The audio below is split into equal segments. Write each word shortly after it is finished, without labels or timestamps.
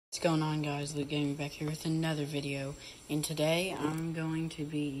What's going on, guys? Luke Gaming back here with another video, and today I'm going to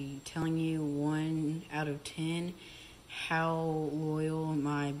be telling you 1 out of 10 how loyal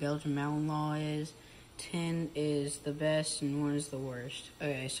my Belgian Malinois is. 10 is the best and 1 is the worst.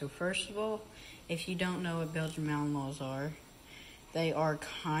 Okay, so first of all, if you don't know what Belgian Malinois are, they are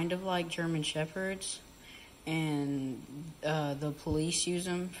kind of like German Shepherds, and the police use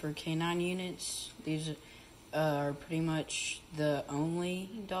them for canine units. These are pretty much the only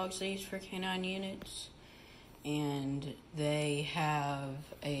dogs they use for canine units, and they have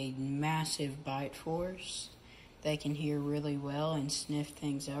a massive bite force. They can hear really well and sniff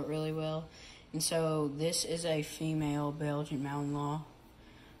things out really well. And so this is a female Belgian Malinois,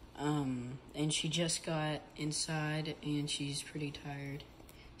 and she just got inside and she's pretty tired.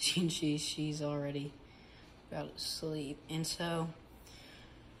 She's already about to sleep, and so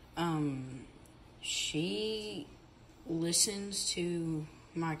she listens to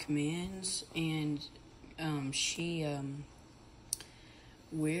my commands, and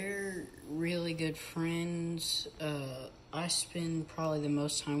we're really good friends. I spend probably the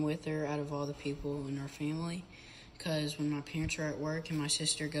most time with her out of all the people in our family, because when my parents are at work and my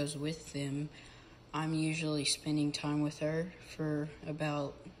sister goes with them, I'm usually spending time with her for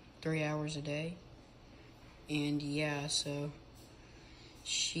about 3 hours a day. And yeah, so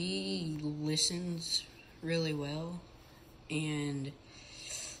she listens really well, and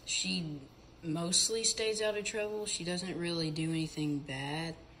she mostly stays out of trouble. She doesn't really do anything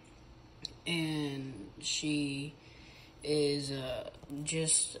bad, and she is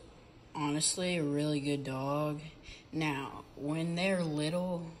just honestly a really good dog. Now, when they're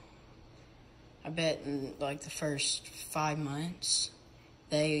little, I bet in like the first 5 months,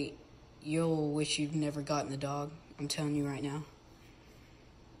 you'll wish you've never gotten the dog. I'm telling you right now.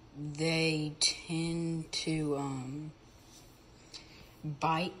 They tend to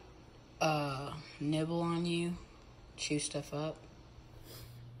bite, nibble on you, chew stuff up.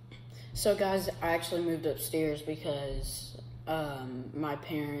 So guys, I actually moved upstairs because my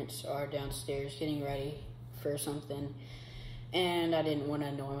parents are downstairs getting ready for something, and I didn't want to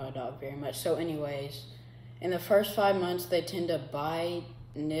annoy my dog very much. So anyways, in the first 5 months, they tend to bite,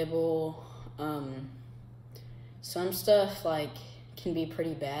 nibble. Some stuff can be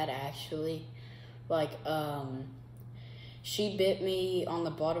pretty bad, actually. She bit me on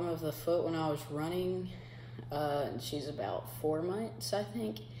the bottom of the foot when I was running. She's about 4 months, I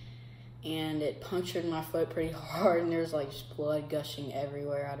think, and it punctured my foot pretty hard, and there's just blood gushing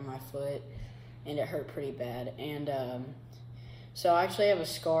everywhere out of my foot, and it hurt pretty bad. And so I actually have a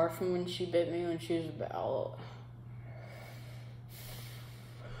scar from when she bit me when she was about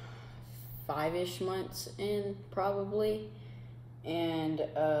 5-ish months in, probably. And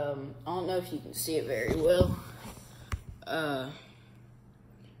I don't know if you can see it very well.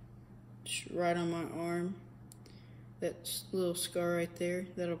 Just right on my arm, that little scar right there,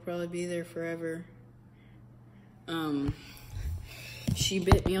 that'll probably be there forever. She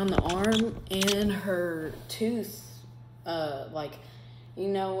bit me on the arm, and her tooth, you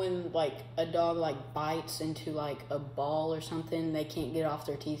know when a dog bites into a ball or something, they can't get off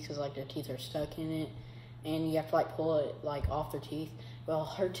their teeth because their teeth are stuck in it, and you have to pull it off their teeth. Well,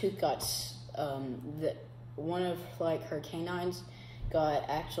 her tooth got one of her canines got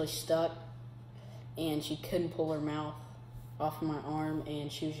actually stuck, and she couldn't pull her mouth off of my arm,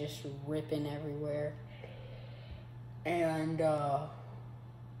 and she was just ripping everywhere, and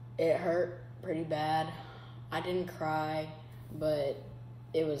it hurt pretty bad. I didn't cry, but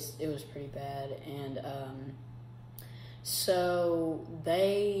it was pretty bad. And so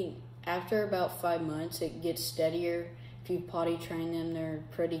after about 5 months, it gets steadier. If you potty train them, they're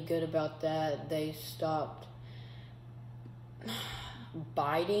pretty good about that. They stopped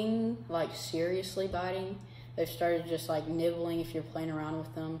biting, seriously biting. They've started just nibbling if you're playing around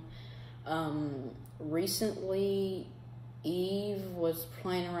with them. Recently, Eve was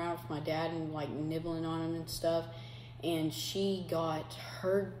playing around with my dad and nibbling on him and stuff, and she got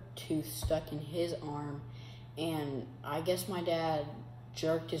her tooth stuck in his arm, and I guess my dad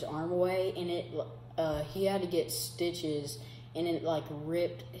jerked his arm away, and he had to get stitches, and it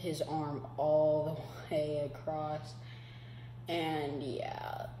ripped his arm all the way across. And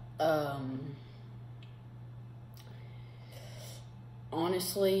yeah,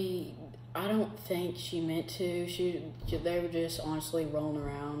 honestly, I don't think she meant to. They were just honestly rolling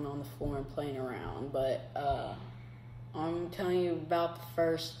around on the floor and playing around. But I'm telling you, about the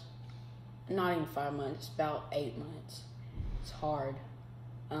first, not even 5 months, about 8 months. It's hard.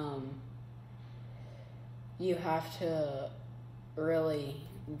 You have to really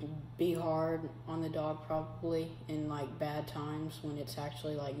be hard on the dog probably in like bad times when it's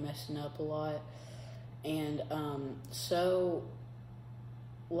actually like messing up a lot. And so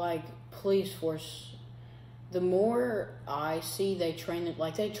like police force, the more I see they train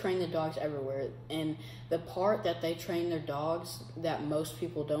the dogs everywhere, and the part that they train their dogs that most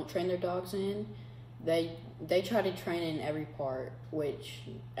people don't train their dogs in, they try to train in every part, which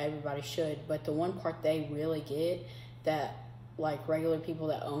everybody should, but the one part they really get that like regular people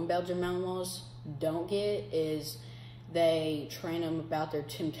that own Belgian Malinois don't get is they train them about their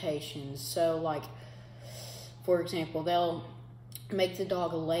temptations. So like, for example, they'll make the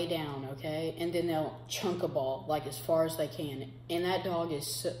dog lay down, okay? And then they'll chunk a ball, like as far as they can. And that dog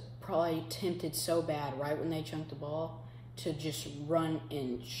is probably tempted so bad right when they chunk the ball to just run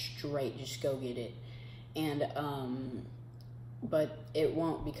in straight, just go get it. And, but it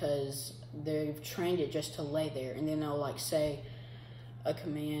won't because they've trained it just to lay there. And then they'll like say a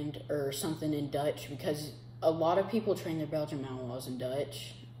command or something in Dutch, because a lot of people train their Belgian Malinois in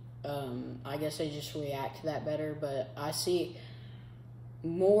Dutch. I guess they just react to that better, but I see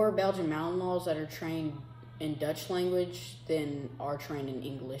more Belgian Malinois that are trained in Dutch language than are trained in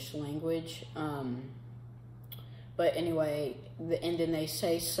English language. But anyway, and then they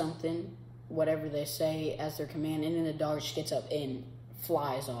say something, whatever they say as their command, and then the dog just gets up and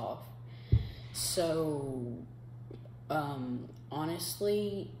flies off. So,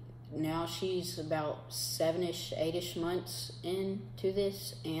 honestly, now she's about 7-ish, 8-ish months into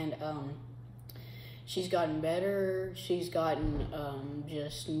this, and she's gotten better. She's gotten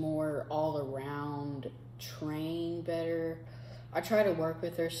just more all around trained better. I try to work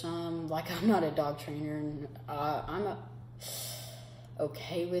with her some. Like, I'm not a dog trainer, and I'm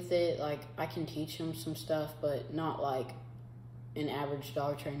okay with it. Like, I can teach them some stuff, but not like an average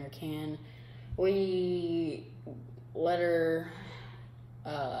dog trainer can. We let her,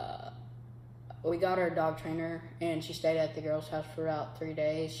 we got her a dog trainer, and she stayed at the girl's house for about 3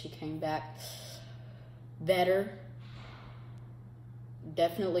 days. She came back better,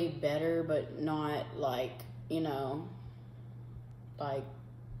 definitely better, but not like, you know, like,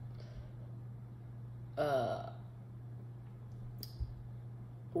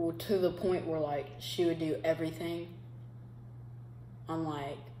 to the point where like she would do everything on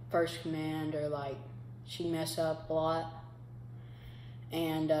like first command, or like she'd mess up a lot.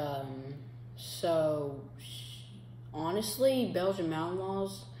 And so honestly, Belgian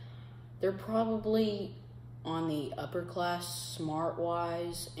Malinois, they're probably on the upper class smart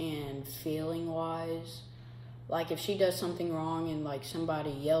wise and feeling wise. Like if she does something wrong and like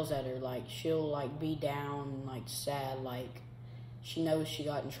somebody yells at her, like she'll like be down, like sad, like she knows she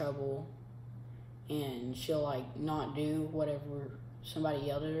got in trouble, and she'll like not do whatever somebody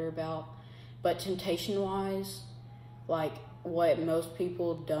yelled at her about. But temptation wise, like what most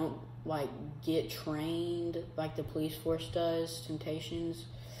people don't like get trained like the police force does, temptations,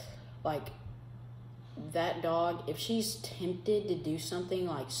 like that dog, if she's tempted to do something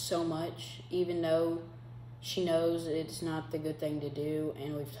like so much, even though she knows it's not the good thing to do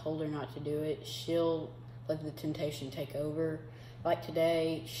and we've told her not to do it, she'll let the temptation take over. Like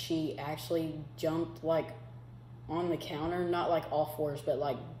today, she actually jumped like on the counter, not like all fours, but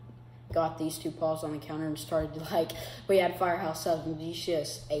like got these two paws on the counter and started to like, we had Firehouse Subs and she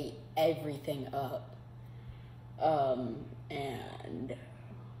just ate everything up. And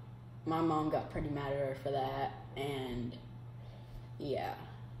my mom got pretty mad at her for that, and yeah,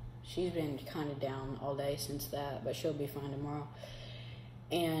 she's been kind of down all day since that, but she'll be fine tomorrow.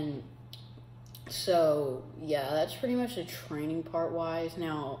 And so, yeah, that's pretty much the training part wise.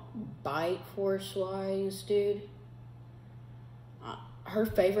 Now, bite force wise, dude, her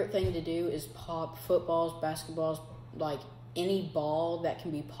favorite thing to do is pop footballs, basketballs, like any ball that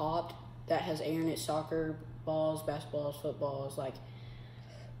can be popped that has air in it, soccer balls, basketballs, footballs, like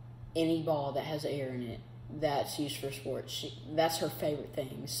any ball that has air in it that's used for sports. That's her favorite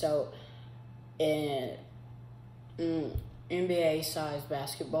thing. So, in NBA size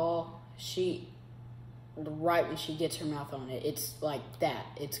basketball, right when she gets her mouth on it, it's like that.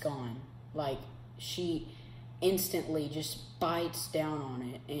 It's gone. Like, she instantly just bites down on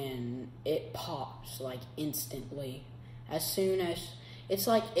it, and it pops, like, instantly. As soon as, it's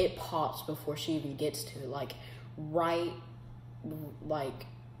like it pops before she even gets to it. Like, right, like,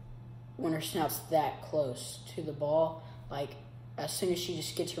 when her snout's that close to the ball, like, as soon as she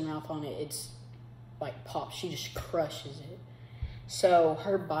just gets her mouth on it, it's, like, pops. She just crushes it. So,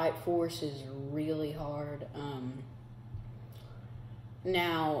 her bite force is really hard.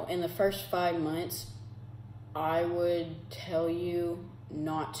 Now, in the first 5 months, I would tell you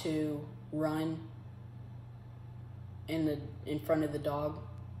not to run in front of the dog.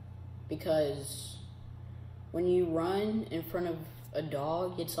 because when you run in front of a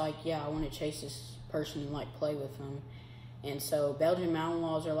dog, it's like, yeah, I want to chase this person and like play with them. And so Belgian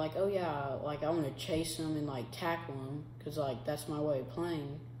Malinois are like, oh yeah, like I want to chase them and like tackle them, because like that's my way of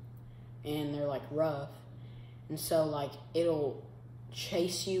playing. And they're like rough, and so like it'll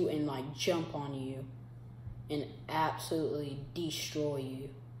chase you and like jump on you and absolutely destroy you,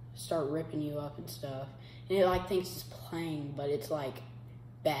 start ripping you up and stuff. And it like thinks it's playing, but it's like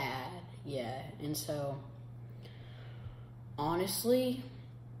bad, yeah. And so honestly,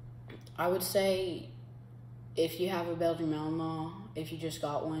 I would say if you have a Belgian Malinois, if you just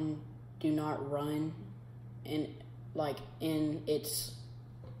got one, do not run in its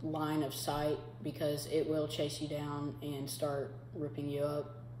line of sight, because it will chase you down and start ripping you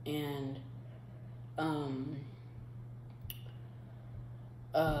up. And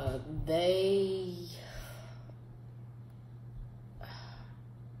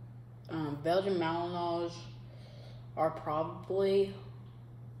Belgian Malinois are probably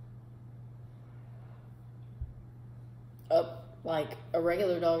up, like a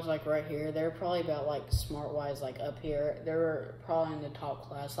regular dog's like right here. They're probably about like smart wise, like up here. They're probably in the top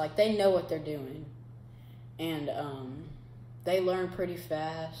class. Like they know what they're doing, and they learn pretty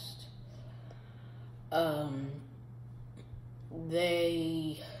fast.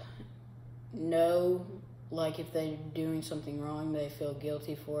 They know, like, if they're doing something wrong, they feel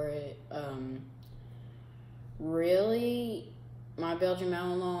guilty for it. Really, my Belgian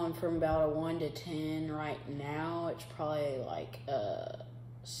Malinois, I'm from about a 1 to 10 right now. It's probably like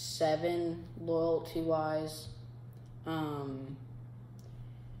 7 loyalty-wise.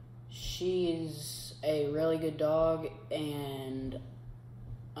 She's a really good dog, and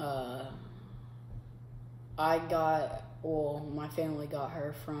my family got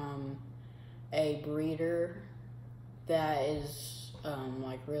her from a breeder that is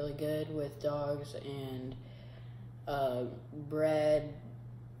like really good with dogs, and bred.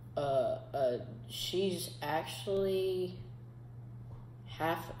 She's actually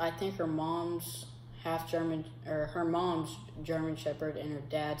I think her mom's half German, or her mom's German Shepherd, and her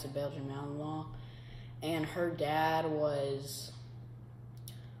dad's a Belgian Malinois. And her dad was,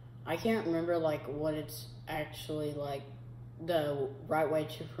 I can't remember like what it's actually like the right way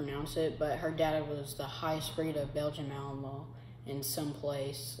to pronounce it, but her dad was the highest breed of Belgian Malinois in some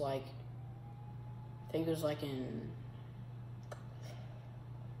place, like I think it was like in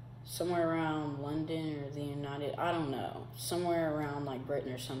somewhere around London or the I don't know, somewhere around like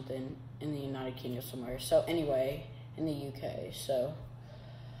Britain or something, in the United Kingdom somewhere. So anyway, in the UK. So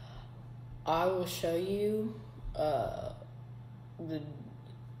I will show you the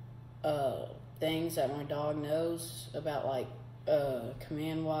things that my dog knows about, like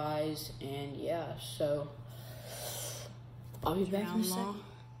command wise, and yeah. So I'll be back in a second.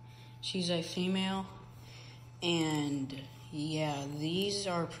 She's a female, and yeah, these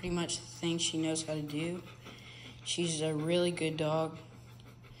are pretty much the things she knows how to do. She's a really good dog.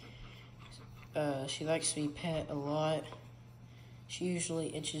 She likes to be pet a lot. She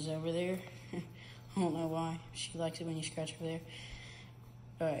usually itches over there. I don't know why. She likes it when you scratch over there.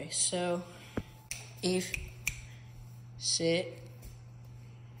 Alright, so if sit,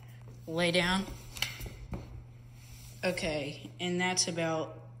 lay down. Okay, and that's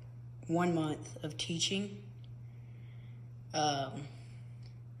about 1 month of teaching.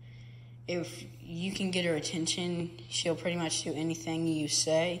 If you can get her attention, she'll pretty much do anything you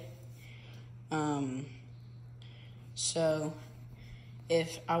say. So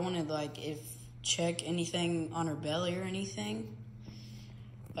if I wanted, like, check anything on her belly or anything,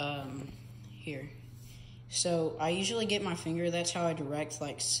 here. So I usually get my finger. That's how I direct,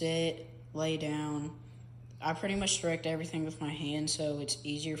 like, sit, lay down. I pretty much direct everything with my hand, so it's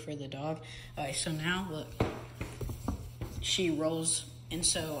easier for the dog. Alright, so now, look. She rolls, and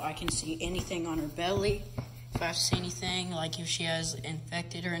so I can see anything on her belly. If I see anything, like if she has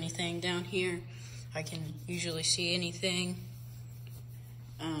infected or anything down here, I can usually see anything.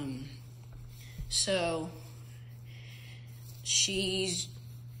 So she's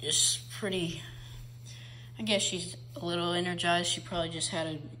just pretty, I guess she's a little energized. She probably just had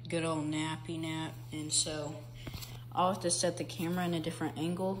a good old nappy nap, and so I'll have to set the camera in a different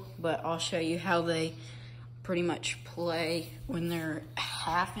angle, but I'll show you how they pretty much play when they're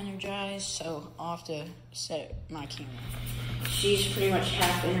half energized. So I'll have to set my camera. She's pretty much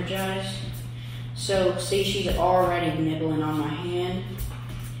half energized. So see, she's already nibbling on my hand.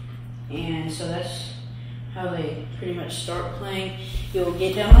 And so that's how they pretty much start playing. You'll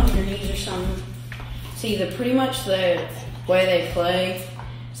get down on your knees or something. See, pretty much the way they play,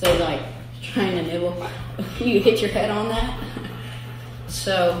 so they like trying to nibble. You hit your head on that.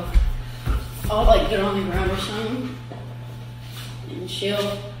 So I'll like get on the ground or something, and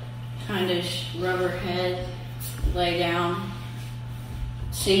she'll kind of rub her head, lay down.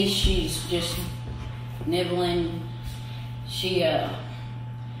 See, she's just nibbling. She is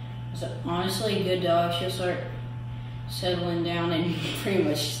honestly a good dog. She'll start settling down and pretty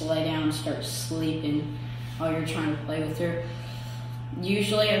much just lay down and start sleeping while you're trying to play with her.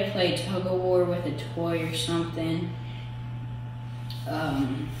 Usually I play tug of war with a toy or something.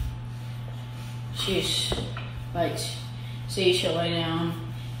 She's like, see, she'll lay down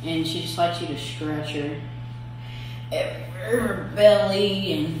and she just likes you to stretch her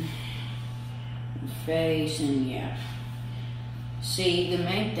belly and face, and yeah. See, the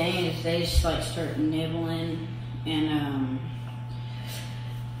main thing is they just like start nibbling, and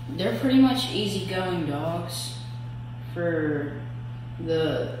they're pretty much easygoing dogs for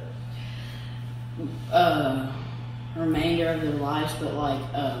the remainder of their lives, but like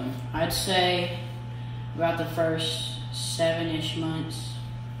I'd say about the first 7-ish months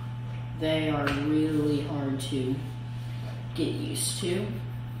they are really hard to get used to.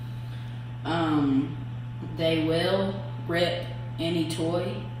 They will rip any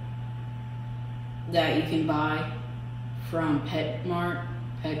toy that you can buy from PetMart,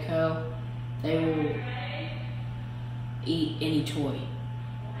 Petco. They will eat any toy.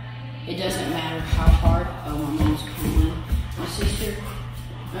 It doesn't matter how hard. Oh, my mom's calling. My sister.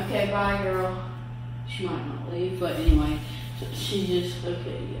 Okay, bye, girl. She might not leave, but anyway, so she just,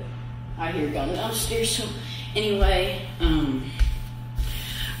 okay, yeah. I hear her going downstairs. So anyway,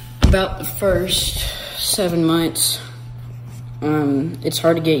 about the first 7 months, it's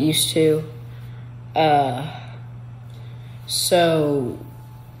hard to get used to. So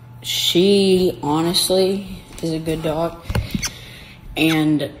she honestly is a good dog,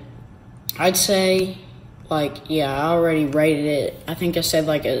 and I'd say, like, yeah, I already rated it. I think I said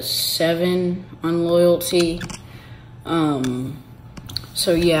like a 7 on loyalty.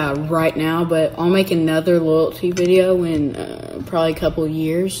 So yeah, right now, but I'll make another loyalty video in probably a couple of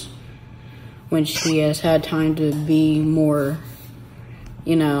years when she has had time to be more,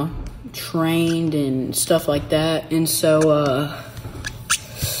 you know, trained and stuff like that. And so,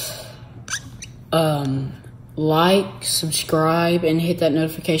 like, subscribe, and hit that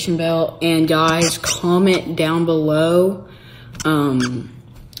notification bell. And guys, comment down below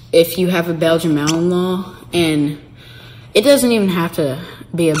if you have a Belgian Malinois, and it doesn't even have to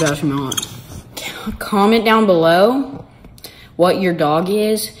be a Belgian Malinois. Comment down below what your dog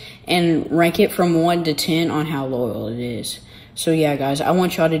is and rank it from 1 to 10 on how loyal it is. So yeah, guys, I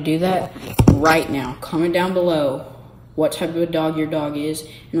want y'all to do that right now. Comment down below what type of dog your dog is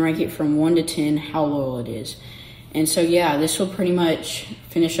and rank it from 1 to 10 how loyal it is. And so yeah, this will pretty much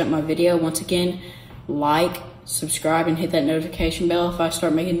finish up my video. Once again, like, subscribe, and hit that notification bell. If I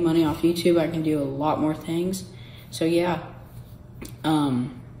start making money off YouTube, I can do a lot more things. So yeah, have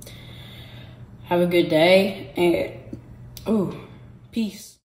a good day, and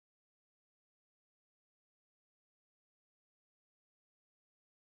peace.